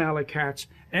 2 mallet cats,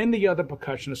 and the other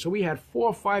percussionists. So we had 4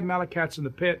 or 5 mallet cats in the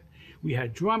pit. We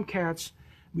had drum cats.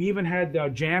 We even had our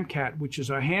jam cat, which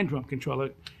is our hand drum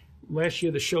controller. Last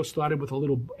year, the show started with a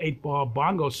little 8-bar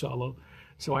bongo solo,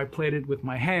 so I played it with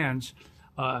my hands.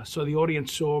 So the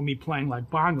audience saw me playing like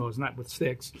bongos, not with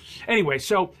sticks. Anyway,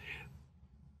 so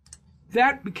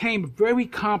that became very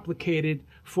complicated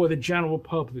for the general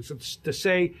public. So to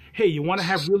say, hey, you want to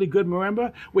have really good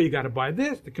marimba? Well, you got to buy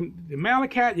this, the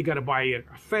mallet cat, you got to buy a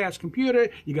fast computer,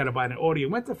 you got to buy an audio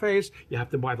interface, you have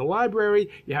to buy the library.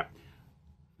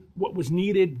 What was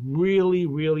needed really,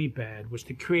 really bad was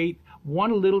to create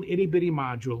one little itty-bitty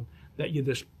module that you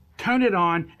just turn it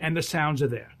on and the sounds are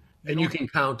there. And you can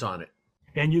count on it.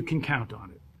 And you can count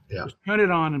on it. Yeah. Just turn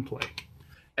it on and play.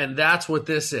 And that's what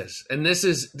this is. And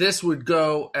this would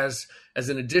go as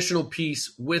an additional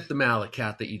piece with the mallet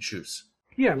cat that you choose.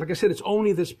 Yeah, like I said, it's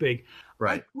only this big.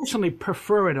 Right. I personally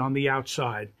prefer it on the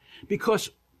outside because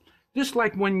just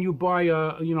like when you buy,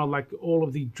 like all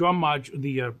of the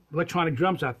the electronic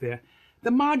drums out there, the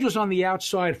module's on the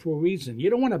outside for a reason. You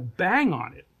don't want to bang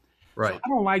on it. Right. So I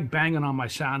don't like banging on my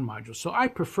sound module, so I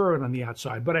prefer it on the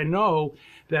outside. But I know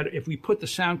that if we put the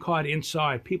sound card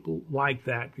inside, people like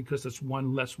that because it's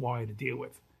one less wire to deal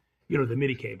with, the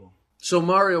MIDI cable. So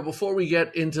Mario, before we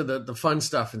get into the fun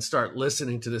stuff and start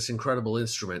listening to this incredible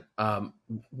instrument,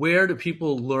 where do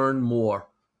people learn more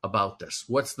about this?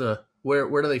 Where do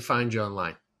they find you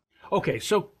online? Okay,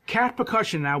 so Cat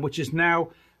Percussion now, which is now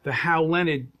the Hal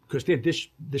Leonard, because they're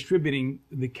distributing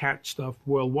the Cat stuff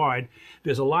worldwide.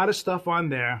 There's a lot of stuff on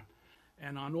there.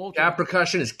 And on all Cat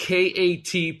Percussion is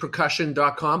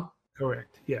katpercussion.com?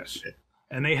 Correct, yes. Okay.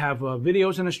 And they have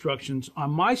videos and instructions. On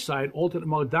my site,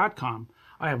 ultimatemode.com,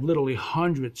 I have literally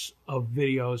hundreds of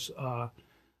videos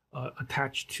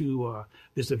attached to,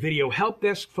 there's a video help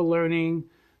desk for learning.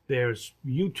 There's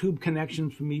YouTube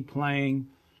connections for me playing.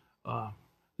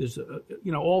 There's,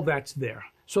 all that's there.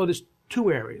 So there's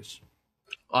 2 areas.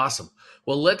 Awesome.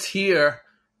 Well, let's hear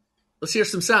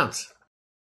some sounds.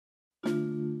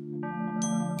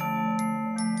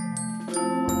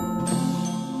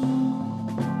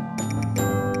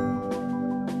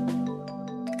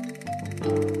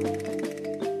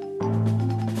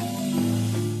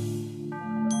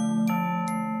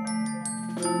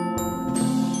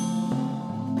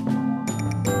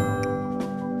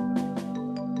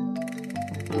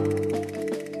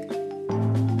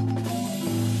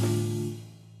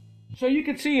 So you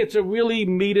can see it's a really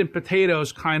meat and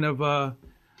potatoes kind of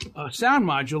sound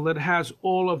module that has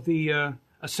all of the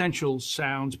essential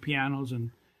sounds, pianos,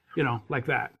 and, like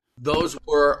that. Those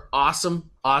were awesome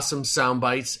sound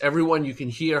bites. Everyone, you can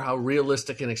hear how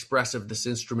realistic and expressive this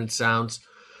instrument sounds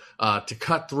to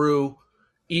cut through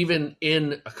even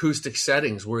in acoustic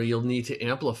settings where you'll need to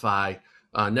amplify.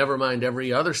 Never mind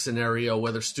every other scenario,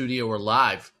 whether studio or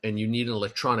live, and you need an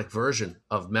electronic version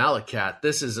of mallet cat.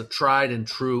 This is a tried and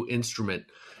true instrument,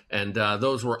 and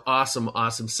those were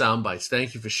awesome sound bites.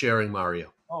 Thank you for sharing,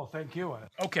 Mario. Oh, thank you.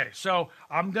 Okay, so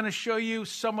I'm going to show you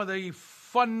some of the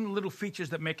fun little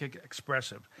features that make it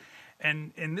expressive.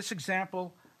 And in this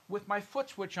example, with my foot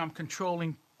switch, I'm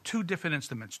controlling 2 different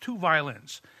instruments, 2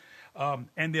 violins,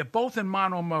 and they're both in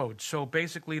mono mode. So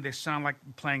basically, they sound like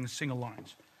playing single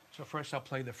lines. So first I'll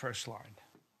play the first line.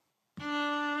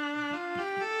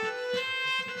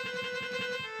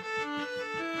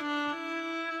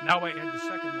 Now I add the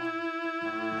second line.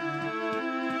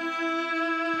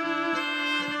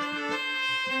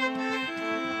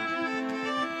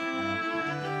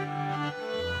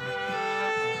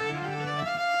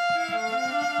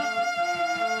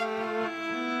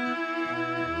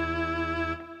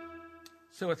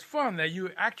 So it's fun that you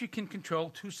actually can control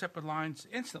 2 separate lines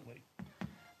instantly.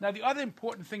 Now, the other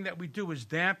important thing that we do is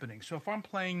dampening. So if I'm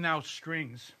playing now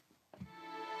strings, and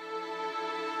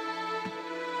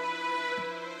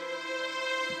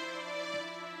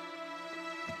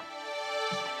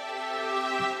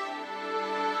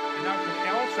I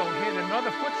can also hit another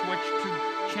foot switch to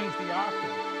change the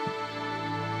octave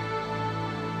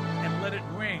and let it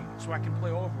ring so I can play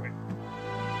over it.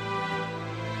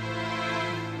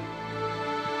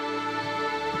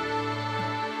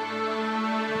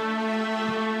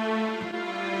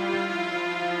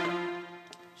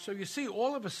 So you see,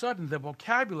 all of a sudden, the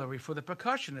vocabulary for the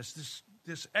percussionist,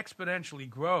 this exponentially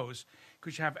grows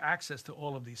because you have access to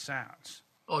all of these sounds.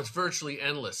 Oh, it's virtually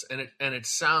endless, and it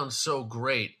sounds so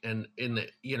great. And in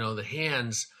the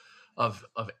hands of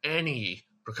any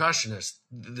percussionist,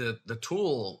 the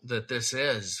tool that this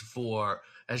is for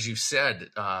as you said,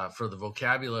 for the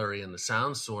vocabulary and the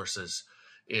sound sources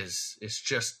is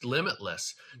just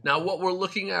limitless. Now, what we're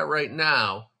looking at right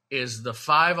now is the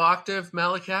 5-octave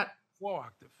Malacat?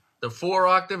 4-octave. The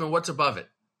 4-octave, and what's above it?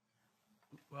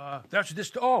 That's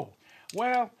this. Oh,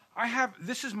 well,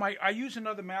 I use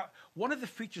another one of the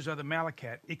features of the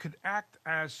Malacat, it could act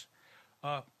as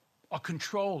a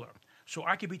controller. So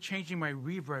I could be changing my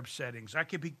reverb settings. I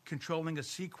could be controlling a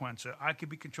sequencer. I could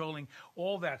be controlling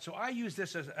all that. So I use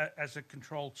this as a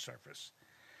control surface.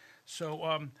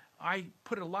 So I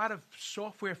put a lot of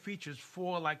software features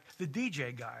for like the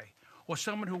DJ guy or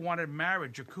someone who wanted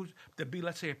marriage or to be,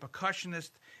 let's say, a percussionist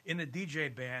in a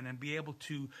DJ band and be able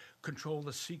to control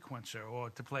the sequencer or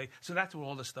to play. So that's what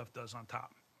all this stuff does on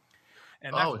top.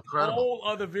 And that's incredible. A whole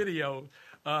other video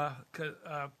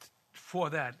for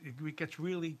that. It gets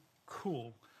really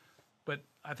cool, but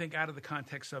I think out of the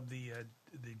context of the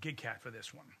gig cat for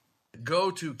this one.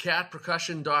 Go to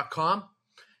catpercussion.com,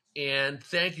 and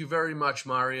thank you very much,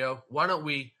 Mario. Why don't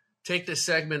we take this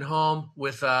segment home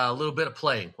with a little bit of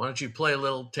playing? Why don't you play a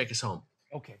little, take us home?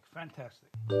 Okay, fantastic.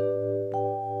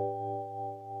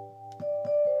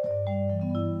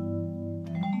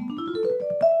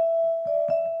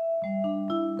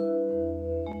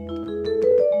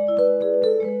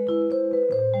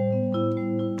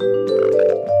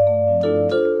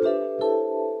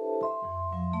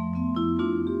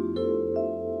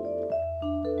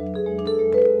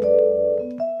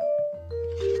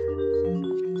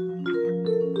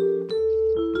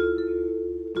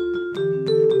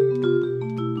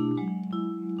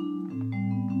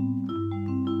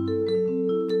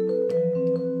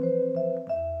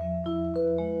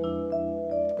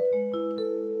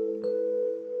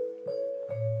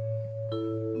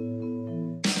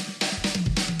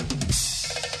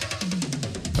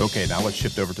 Okay, now let's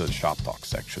shift over to the shop talk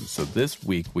section. So this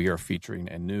week we are featuring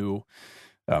a new,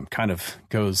 kind of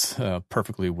goes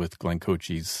perfectly with Glenn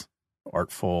Kotche's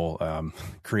artful,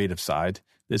 creative side.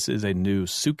 This is a new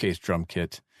Suitcase drum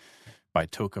kit by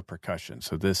Toka Percussion.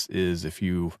 So this is, it's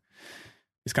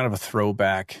kind of a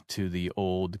throwback to the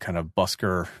old kind of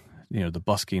busker, the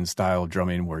busking style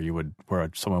drumming where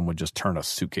someone would just turn a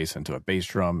suitcase into a bass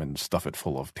drum and stuff it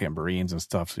full of tambourines and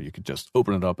stuff. So you could just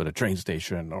open it up at a train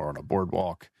station or on a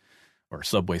boardwalk or a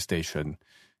subway station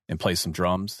and play some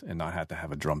drums and not have to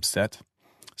have a drum set.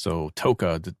 So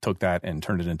Toka took that and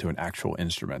turned it into an actual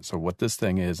instrument. So what this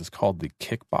thing is called the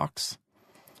Kickboxx.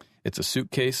 It's a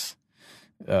suitcase,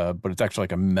 but it's actually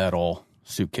like a metal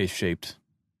suitcase-shaped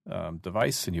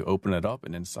device, and you open it up,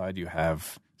 and inside you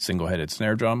have single-headed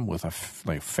snare drum with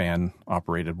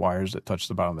fan-operated wires that touch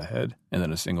the bottom of the head, and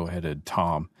then a single-headed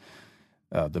tom.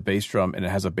 The bass drum, and it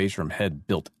has a bass drum head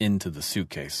built into the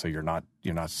suitcase, so you're not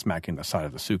smacking the side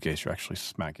of the suitcase. You're actually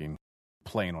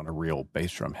playing on a real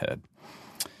bass drum head.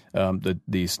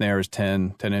 The snare is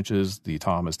 10 inches. The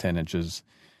tom is 10 inches.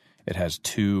 It has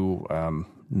two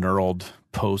knurled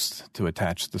posts to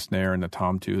attach the snare and the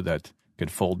tom to that could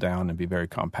fold down and be very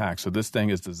compact. So this thing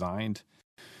is designed.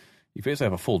 You basically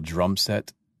have a full drum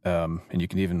set, and you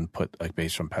can even put a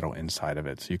bass drum pedal inside of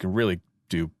it. So you can really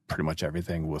do pretty much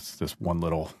everything with this one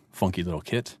little funky little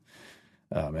kit.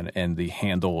 And the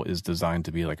handle is designed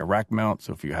to be like a rack mount.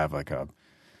 So if you have like a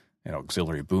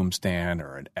auxiliary boom stand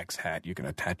or an X hat, you can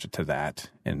attach it to that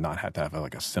and not have to have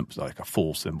like a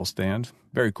full cymbal stand.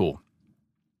 Very cool.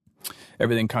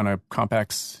 Everything kind of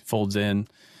compacts, folds in,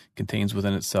 contains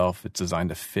within itself. It's designed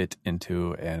to fit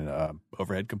into an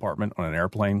overhead compartment on an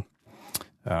airplane.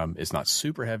 It's not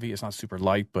super heavy. It's not super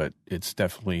light, but it's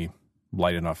definitely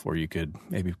light enough where you could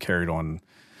maybe carry it on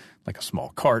like a small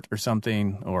cart or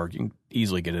something, or you can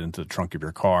easily get it into the trunk of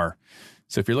your car.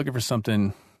 So if you're looking for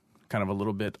something kind of a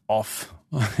little bit off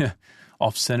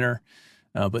center,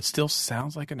 but still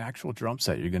sounds like an actual drum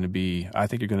set, I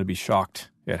think you're going to be shocked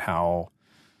at how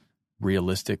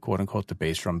realistic, quote unquote, the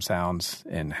bass drum sounds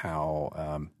and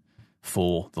how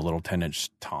full the little 10-inch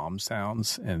tom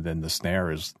sounds. And then the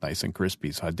snare is nice and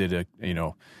crispy. So I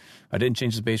didn't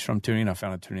change the bass drum tuning. I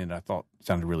found a tuning that I thought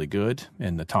sounded really good.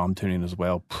 And the tom tuning as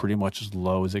well, pretty much as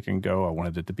low as it can go. I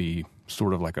wanted it to be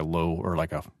sort of like a low or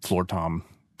like a floor tom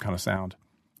kind of sound.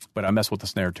 But I messed with the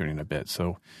snare tuning a bit.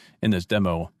 So in this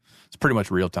demo, it's pretty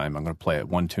much real time. I'm going to play it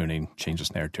one tuning, change the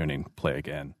snare tuning, play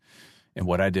again. And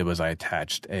what I did was I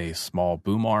attached a small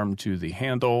boom arm to the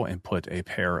handle and put a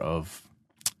pair of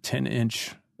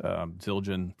 10-inch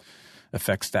Zildjian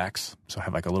effect stacks. So I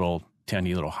have like a little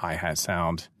tiny little hi-hat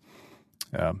sound.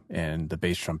 And the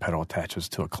bass drum pedal attaches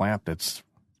to a clamp that's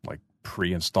like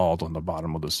pre-installed on the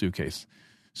bottom of the suitcase.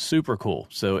 Super cool.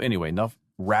 So anyway, enough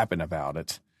rapping about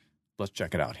it. Let's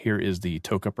check it out. Here is the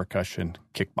Toka Percussion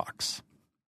Kickboxx.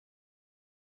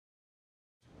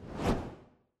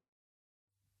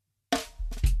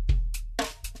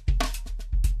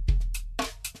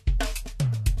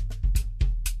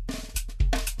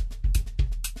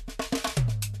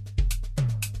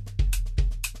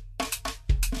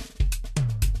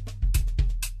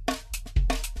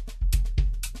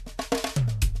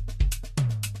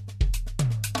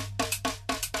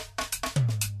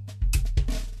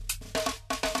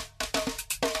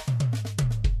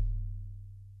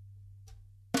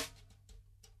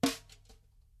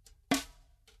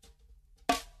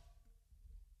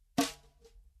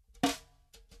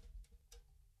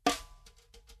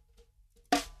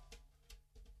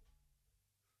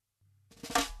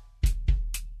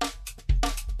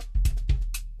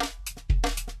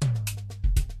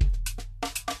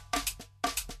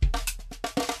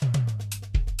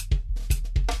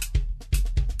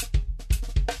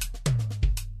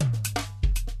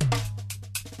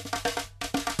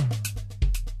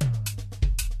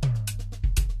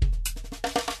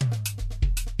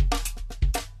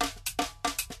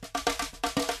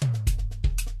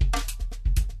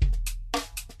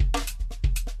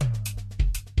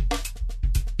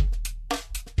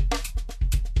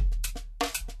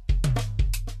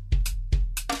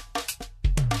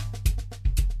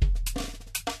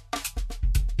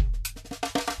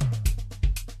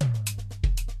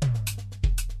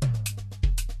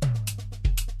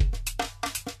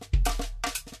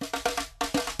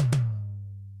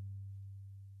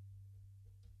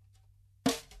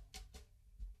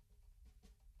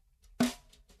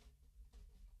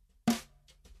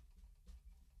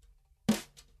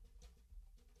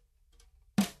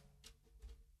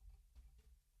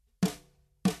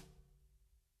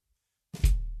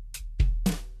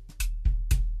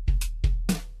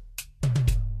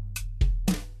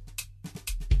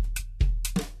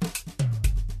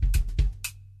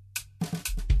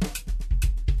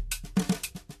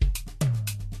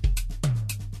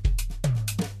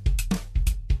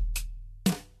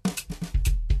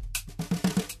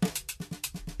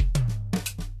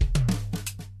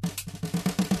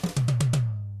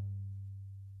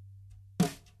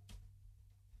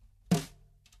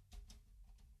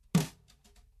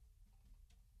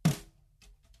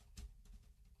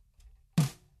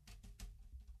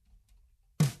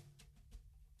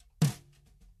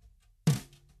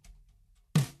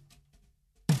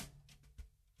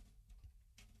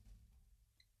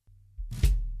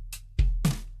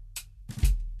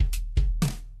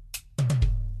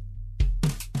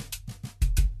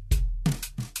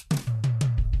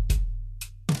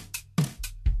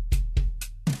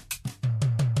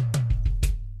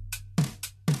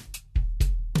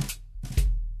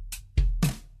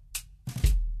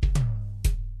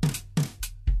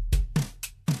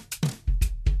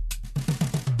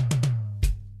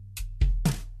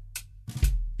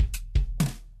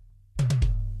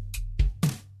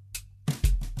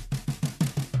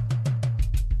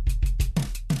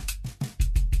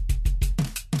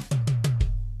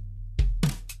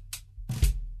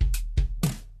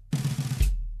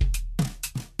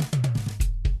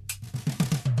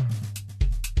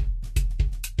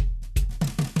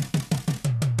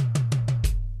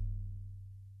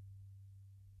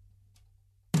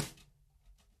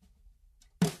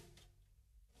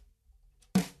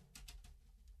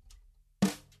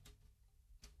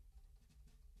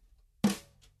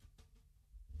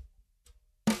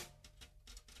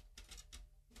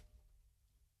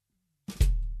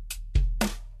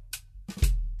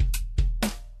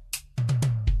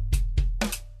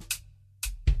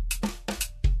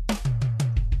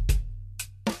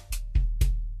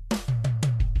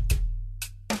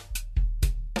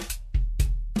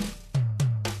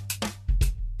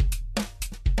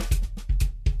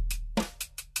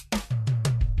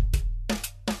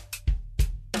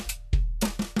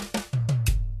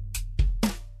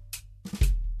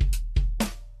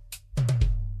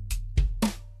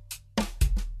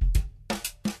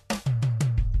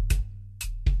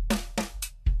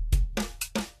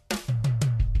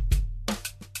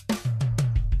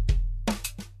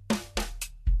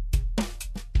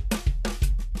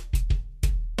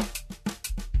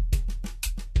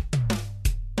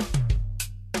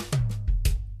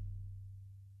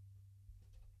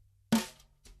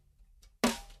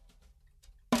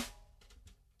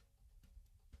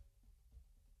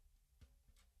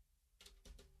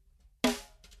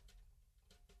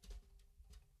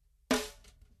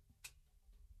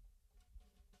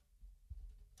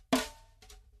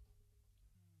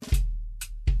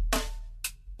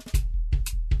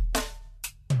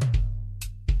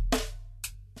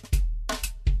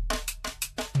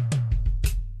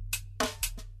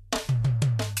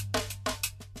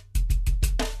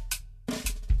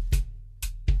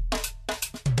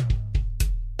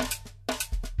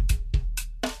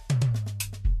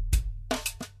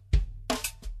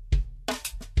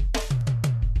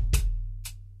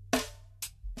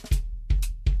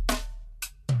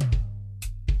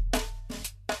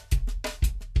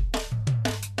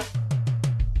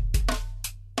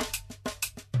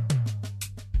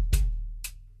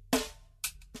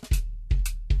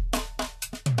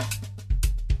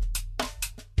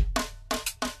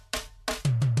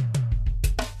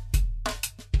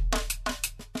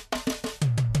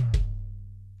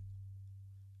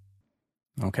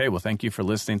 Okay, well, thank you for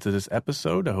listening to this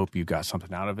episode. I hope you got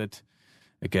something out of it.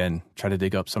 Again, try to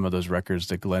dig up some of those records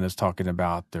that Glenn is talking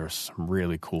about. There's some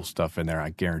really cool stuff in there. I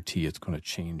guarantee it's going to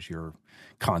change your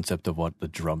concept of what the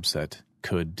drum set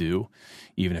could do.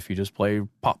 Even if you just play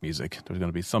pop music, there's going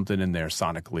to be something in there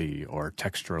sonically or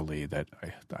texturally that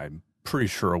I'm pretty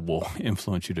sure will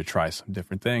influence you to try some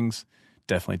different things.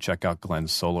 Definitely check out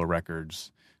Glenn's solo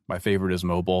records. My favorite is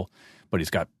Mobile, but he's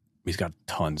got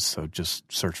tons, so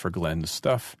just search for Glenn's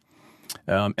stuff.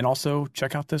 And also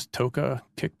check out this Toka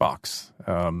Kickboxx.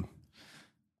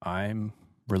 I'm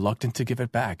reluctant to give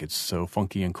it back. It's so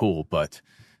funky and cool, but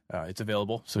it's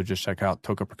available. So just check out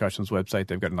Toka Percussion's website.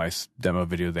 They've got a nice demo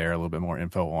video there, a little bit more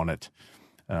info on it.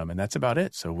 And that's about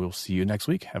it. So we'll see you next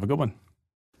week. Have a good one.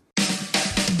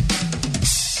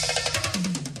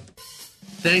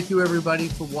 Thank you, everybody,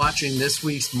 for watching this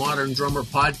week's Modern Drummer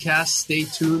podcast. Stay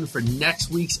tuned for next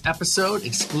week's episode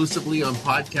exclusively on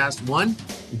Podcast One.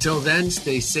 Until then,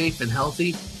 stay safe and healthy,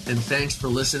 and thanks for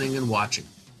listening and watching.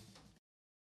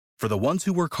 For the ones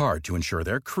who work hard to ensure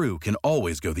their crew can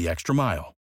always go the extra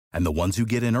mile, and the ones who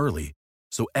get in early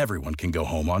so everyone can go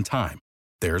home on time,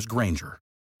 there's Grainger,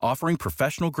 offering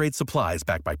professional-grade supplies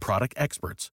backed by product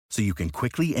experts so you can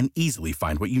quickly and easily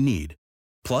find what you need.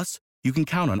 Plus, you can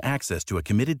count on access to a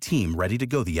committed team ready to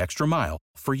go the extra mile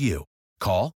for you.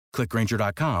 Call, click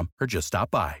Grainger.com, or just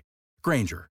stop by.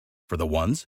 Grainger, for the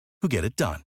ones who get it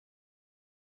done.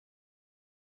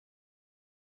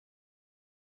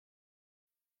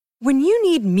 When you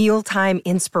need mealtime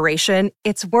inspiration,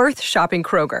 it's worth shopping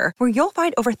Kroger, where you'll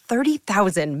find over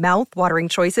 30,000 mouth-watering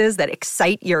choices that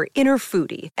excite your inner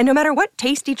foodie. And no matter what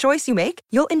tasty choice you make,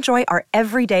 you'll enjoy our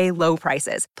everyday low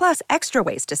prices, plus extra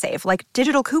ways to save, like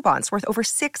digital coupons worth over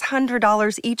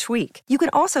 $600 each week. You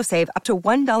can also save up to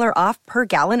 $1 off per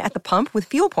gallon at the pump with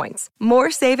fuel points.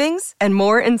 More savings and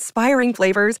more inspiring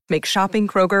flavors make shopping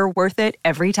Kroger worth it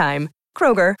every time.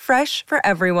 Kroger, fresh for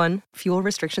everyone. Fuel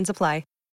restrictions apply.